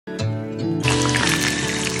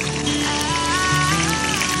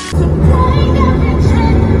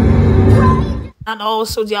and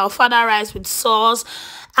also the alfada rice with sauce.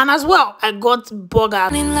 And as well, I got burger.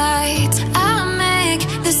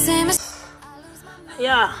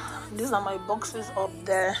 Yeah, these are my boxes up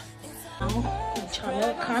there. The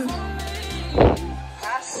channel can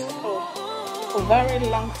pass for a very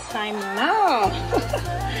long time now.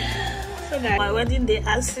 So that my wedding day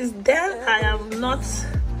assist there, I am not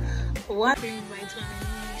watching vitamins.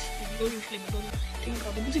 I think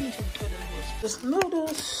I'll be putting it in toilet. Just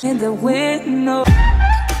noodles in the window.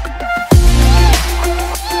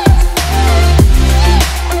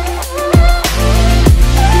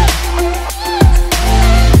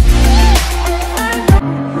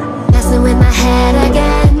 Messing with my head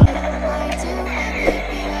again.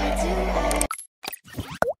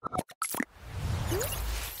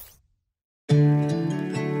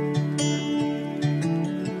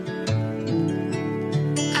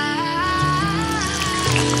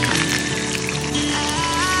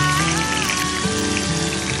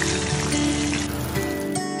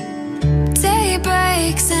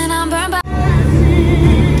 And I'm burned by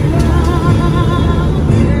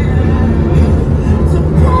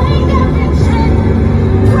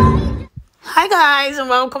Hi guys, and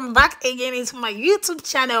welcome back again into my YouTube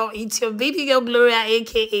channel. It's your baby girl Gloria,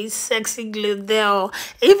 aka Sexy Glodell.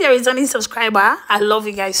 If you're a returning subscriber, I love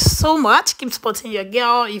you guys so much. Keep supporting your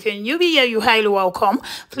girl. If you're new here, you're highly welcome.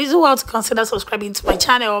 Please do well to consider subscribing to my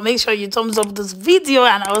channel. Make sure you thumbs up this video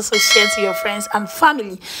and also share to your friends and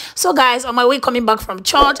family. So guys, on my way coming back from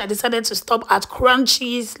church, I decided to stop at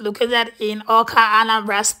Crunchies located in AWKA,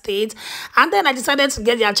 ANAMBRA state, and then I decided to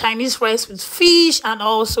get their Chinese rice with fish and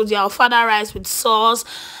also their alfada rice with sauce.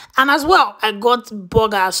 And as well, I got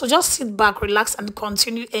burger. So just sit back, relax, and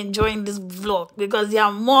continue enjoying this vlog because there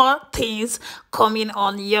are more things coming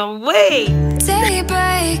on your way. Day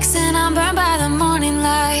breaks and I'm burned by the morning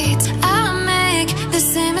light. I make the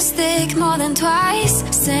same mistake more than twice.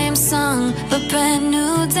 Same song, but brand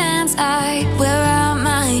new dance. I wear out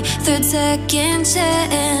my third second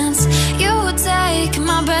chance. You take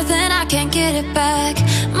my breath and I can't get it back.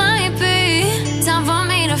 Might be time for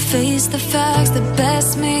me to face the facts. The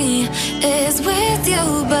best me is with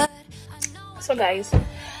you, but so guys,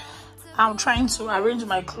 I'm trying to arrange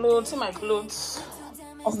my clothes on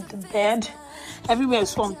the bed. Everywhere is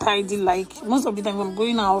so untidy. Like most of the time when I'm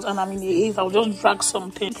going out and I'm in the haze, I'll just drag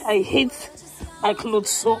something. I hate my clothes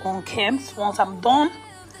so unkempt. Once I'm done,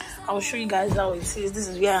 I'll show you guys how it is. This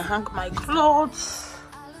is where I hang my clothes.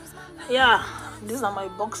 Yeah, these are my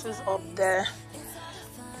boxes up there.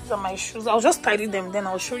 These are my shoes. I'll just tidy them, then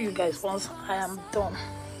I'll show you guys once I am done.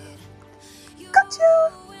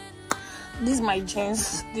 Gotcha! These are my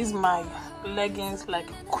jeans. These are my leggings, like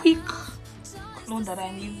quick clothes that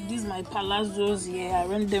I need. These are my palazzos here. I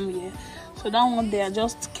rent them here. So that one there, I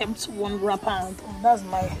just kept one wrapper on top. That's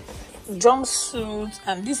my jumpsuit,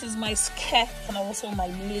 and this is my skirt and also my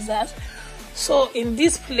blazers. So in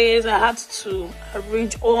this place, I had to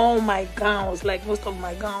arrange all my gowns, like most of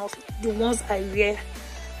my gowns, the ones I wear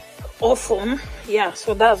often. Yeah,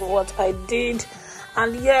 so that's what I did.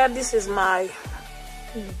 And yeah, this is my,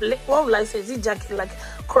 what will I say, this jacket, like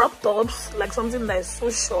crop tops, like something that is so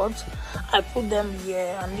short. I put them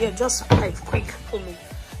here, and yeah, just like quick pulling.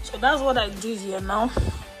 So that's what I did here. Now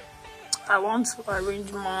I want to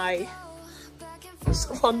arrange my,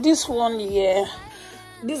 so for this one here,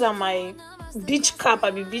 these are my beach cap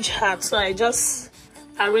and beach hat. So I just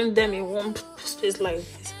arrange them in one space like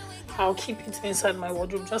this. I'll keep it inside my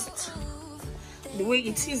wardrobe just the way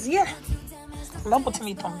it is here. I'm not putting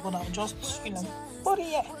it on, but I'll just, you know, put it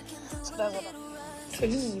here. So that's what I'm doing. So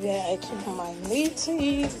this is where I keep my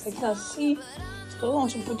natives. I can see. So I don't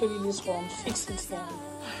want to put only this one. Fix it here.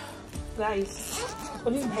 Guys, for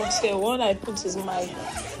this box here, what I put is my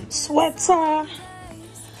sweater.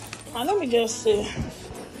 And let me just say,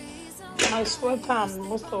 my sweater, and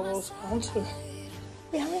most of us want to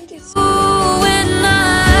rearrange it. When I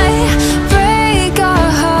break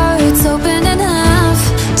our hearts open in half,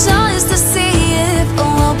 just to see if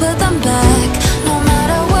we'll put them back. No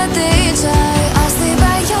matter what they try, I'll stay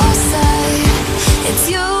by your side. It's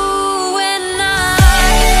you and I.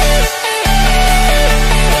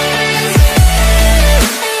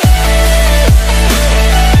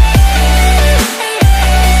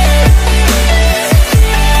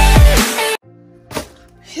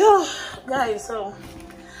 Guys, so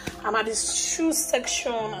I'm at this shoe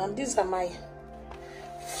section, and these are my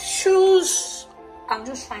shoes. I'm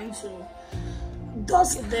just trying to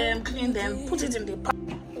dust them, clean them, put it in the pack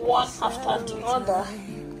one after the other.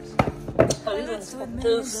 So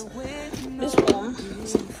this one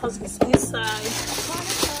has its inside.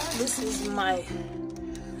 This is my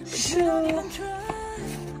shoe,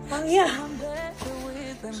 and yeah,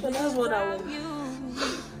 So that's what I will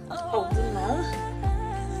do now.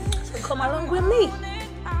 So come along with me.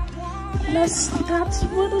 Let's start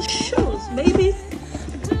with the shoes, baby.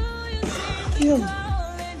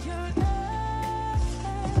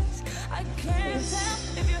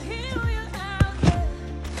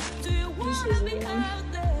 This is the one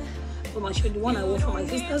from my shoe, the one I wore for my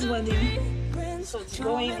sister's wedding. So it's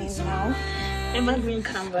going in now. Evergreen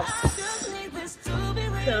canvas.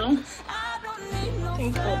 So I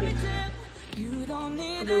think I'll be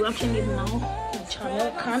rocking it now. The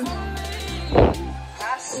Chanel can.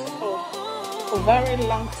 For a very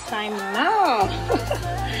long time now.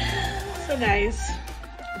 So guys,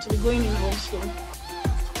 it will be going in also.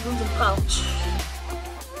 This the pouch.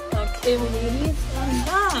 Okay, we need it and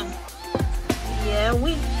done. Here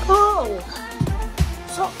we go.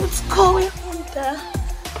 So it's going in there.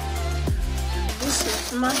 This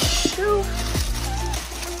is my shoe.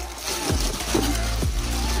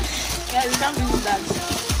 Guys, that means that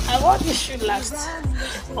I wore this shoe last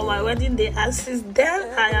for my wedding day, and since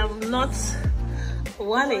then I have not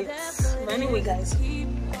worn it. But anyway, guys,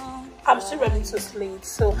 I'm still ready to slay it.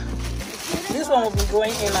 So this one will be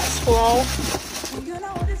going in as well.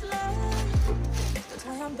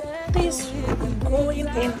 This will be going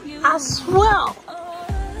in as well.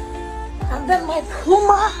 And then my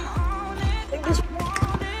Puma. I think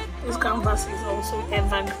this canvas is also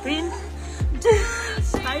evergreen.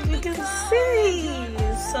 As you can see,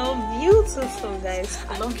 it's so beautiful, guys.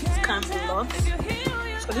 I love this canvas a lot.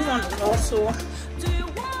 So this one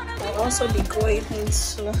will also be going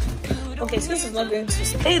into. Okay, since it's not going to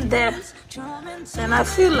stay there, then I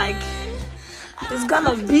feel like it's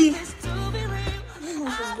gonna be. I don't know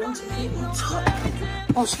if it's going to be on top,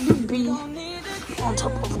 or should it be on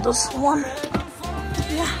top of this one?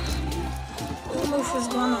 Yeah. I don't know if it's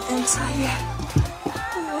gonna enter here.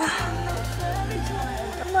 Yeah.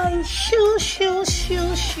 My shoe.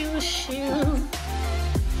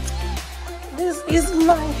 This is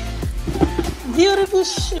my beautiful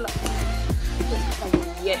shoe.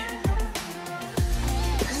 Yeah.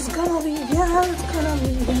 It's gonna be nice.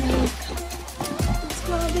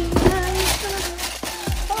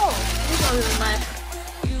 Oh, this one is my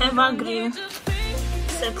evergreen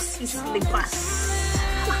sexy slippers.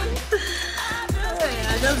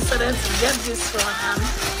 I just decided to get this one.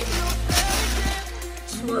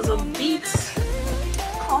 It was a bit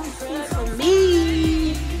comfy for me.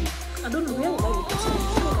 I don't know where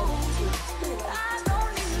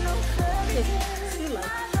I feel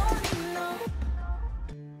like.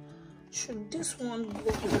 Should this one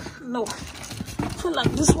go? No. I feel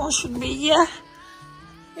like this one should be here.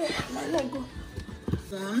 Yeah, my leg go.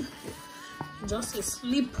 One. Just a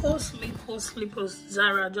slippers.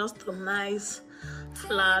 Zara, just a nice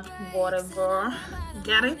flat whatever.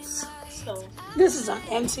 Get it? So this is an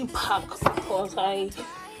empty pack because I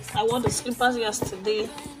wore the slippers yesterday.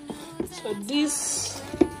 So this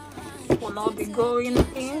will not be going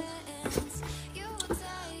in.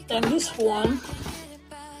 Then this one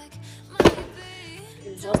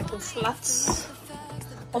is just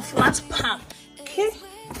a flat pack. Okay.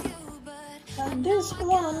 And this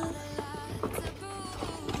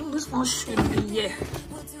one should be here.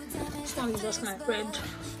 This one is just my red.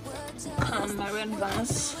 My red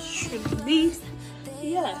vans should be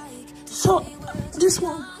here. So this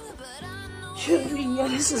one should be here.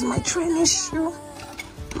 This is my training shoe.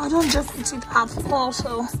 I don't joke with it at all,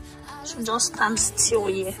 so I should just stand still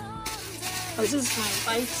here. This is my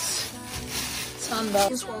white sandal.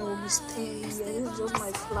 This one will be staying here. This is just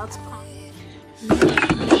my flat pack.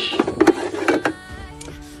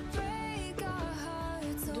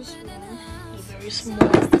 This one is very small,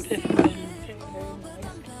 very nice.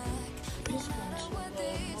 This one too,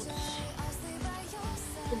 not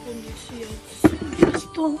open this yet. Just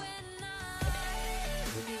don't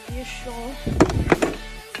be sure.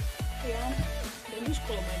 Yeah. Then this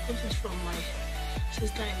color I got it from my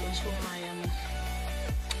sister-in-law's from my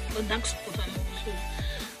the dark spot and also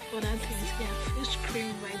other things. Yeah, face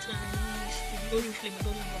cream, vitamins, glory flame,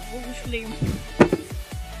 glory flame.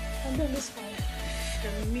 And then this one,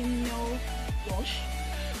 Femino wash.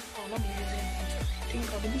 I will not be using it. I think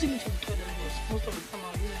I'll be using it in the toilet because most of the time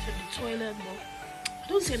I'll use it in the toilet, but I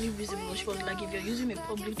don't see any reason. She was like, if you're using a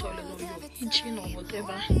public toilet or you're itching or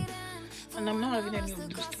whatever, and I'm not having any of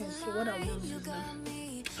those things, so what I will do is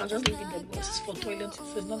I'll just leave it there because it's for toilet, so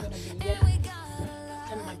it's not gonna be there.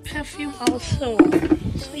 And my perfume also.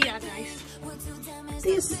 So yeah, guys,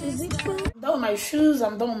 this is it. I'm done with my shoes,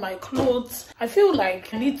 I'm done with my clothes. I feel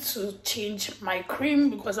like I need to change my cream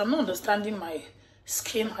because I'm not understanding my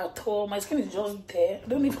skin at all. My skin is just there. I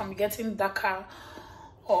don't know if I'm getting darker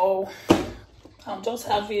or I'm just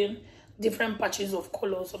having different patches of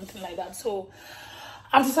color, something like that. So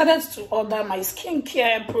I've decided to order my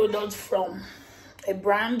skincare products from a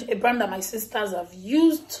brand that my sisters have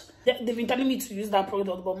used. They've been telling me to use that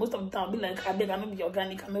product, but most of the time I'll be like, I beg, I not be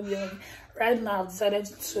organic, I not be organic. Right now I've decided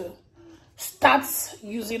to start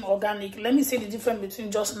using organic. Let me see the difference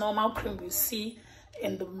between just normal cream you see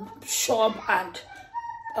in the shop and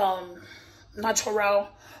natural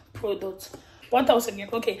products. What else again?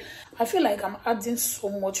 Okay, I feel like I'm adding so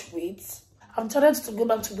much weight. I've decided to go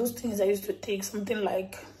back to those things I used to take, something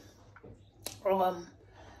like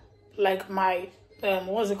my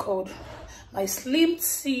what's it called, my slim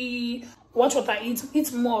tea, watch what I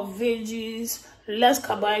eat more veggies, less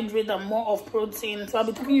carbohydrate and more of protein. So I'll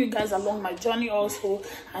be taking you guys along my journey also.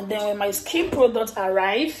 And then when my skin products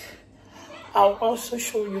arrive, I'll also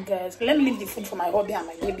show you guys. Let me leave the food for my hubby and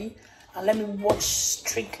my baby, and let me watch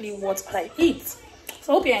strictly what I eat.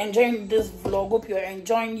 So I hope you're enjoying this vlog. Hope you're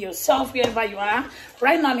enjoying yourself wherever you are.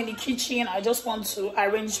 Right now I'm in the kitchen. I just want to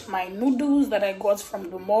arrange my noodles that I got from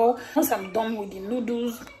the mall. Once I'm done with the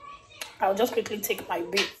noodles, I'll just quickly take my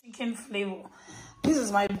bake. Chicken flavor. This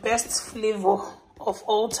is my best flavor of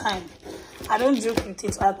all time. I don't joke with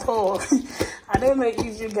it at all. I don't know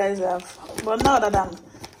if you guys have, but now that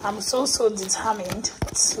I'm so determined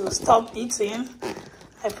to stop eating,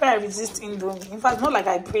 I pray I resist Indomie. In fact, not like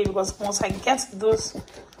I pray, because once I get those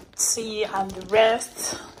tea and the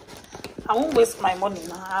rest, I won't waste my money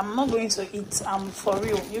now. I'm not going to eat. I'm for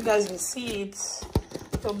real. You guys will see it.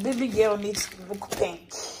 Your baby girl needs to look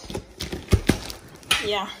pink.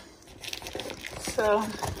 Yeah. So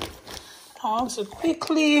I want to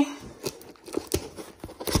quickly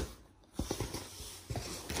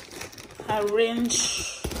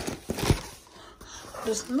arrange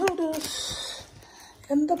these noodles.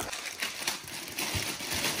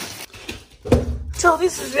 So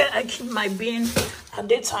this is where I keep my bean at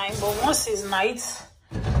daytime, but once it's night,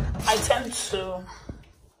 I tend to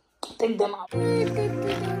take them out.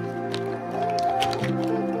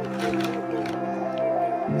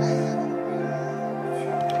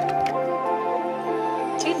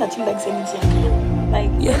 Nothing likes anything.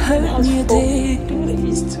 Like, you hurt me,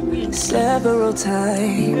 did several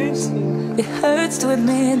times. It hurts to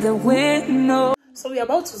admit that we're no. So we're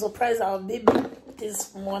about to surprise our baby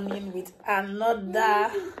this morning with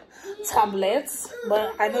another tablet,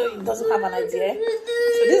 but I know it doesn't have an idea.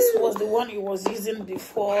 So this was the one he was using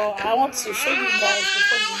before. I want to show you guys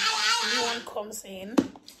before the new one comes in.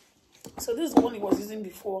 So this is the one he was using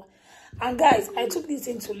before. And guys, I took this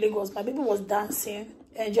into Lagos. My baby was dancing,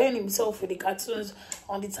 enjoying himself with the cartoons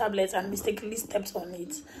on the tablet, and mistakenly stepped on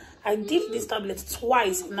it. I did this tablet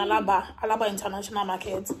twice in Alaba International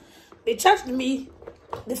Market. They charged me,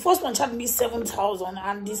 the first one charged me 7,000,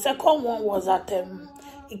 and the second one was at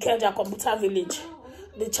Ikeja Computer Village.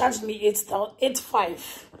 They charged me 8,500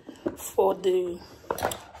 for the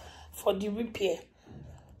repair.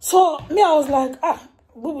 So me, I was like,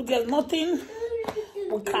 there's nothing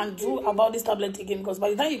we can do about this tablet again, because by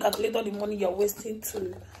the time you calculate all the money you're wasting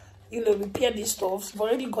to, repair these stuffs, you've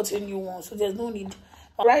already got a new one, so there's no need.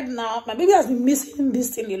 Right now, my baby has been missing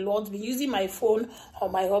this thing a lot, been using my phone or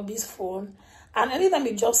my hubby's phone, and anytime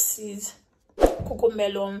he just sees Cocoa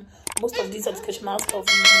Melon, most of this educational stuff,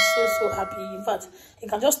 he's so happy. In fact, he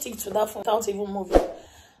can just stick to that phone without even moving.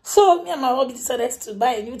 So me and my hubby decided to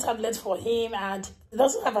buy a new tablet for him, and he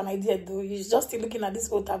doesn't have an idea though. He's just still looking at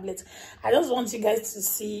this old tablet. I just want you guys to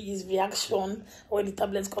see his reaction when the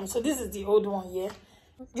tablet comes. So this is the old one here.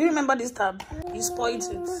 Do you remember this tab? You spoiled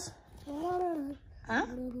it. Huh?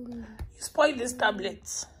 You spoiled this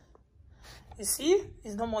tablet. You see,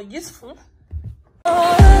 it's no more useful. I'm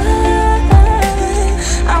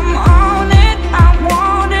on it, I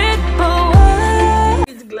want it,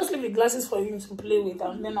 but let's leave the glasses for him to play with,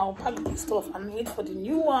 and then I'll pack the stuff and wait for the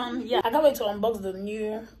new one. Yeah, I can't wait to unbox the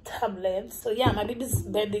new tablet. So yeah, my baby's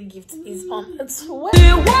birthday gift is on its way.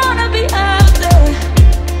 You wanna be out there,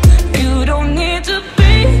 you don't need to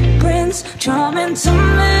be Prince Charming to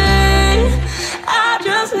me. I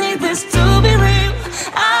just need this to be real.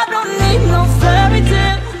 I don't need no fairy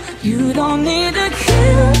tale. You don't need a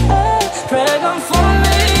killer pregnant for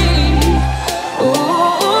me. Ooh,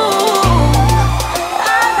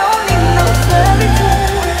 I don't need no fairy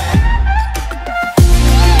tale.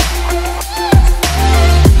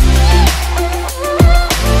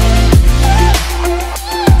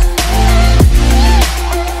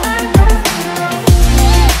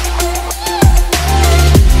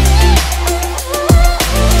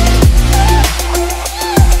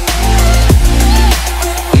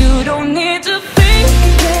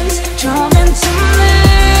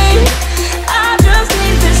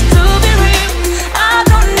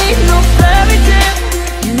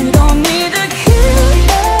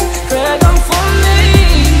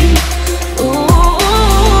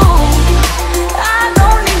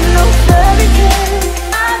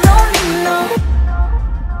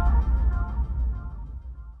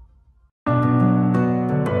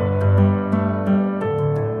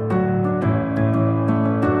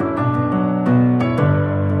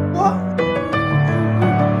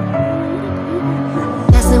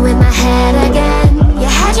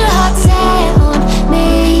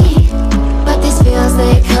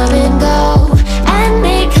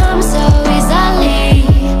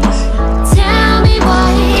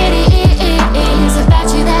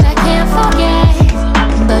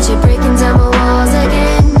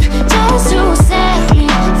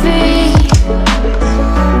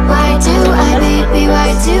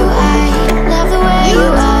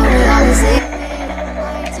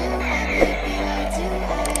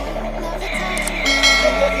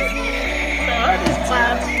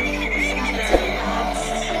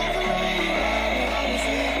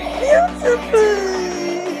 stupid.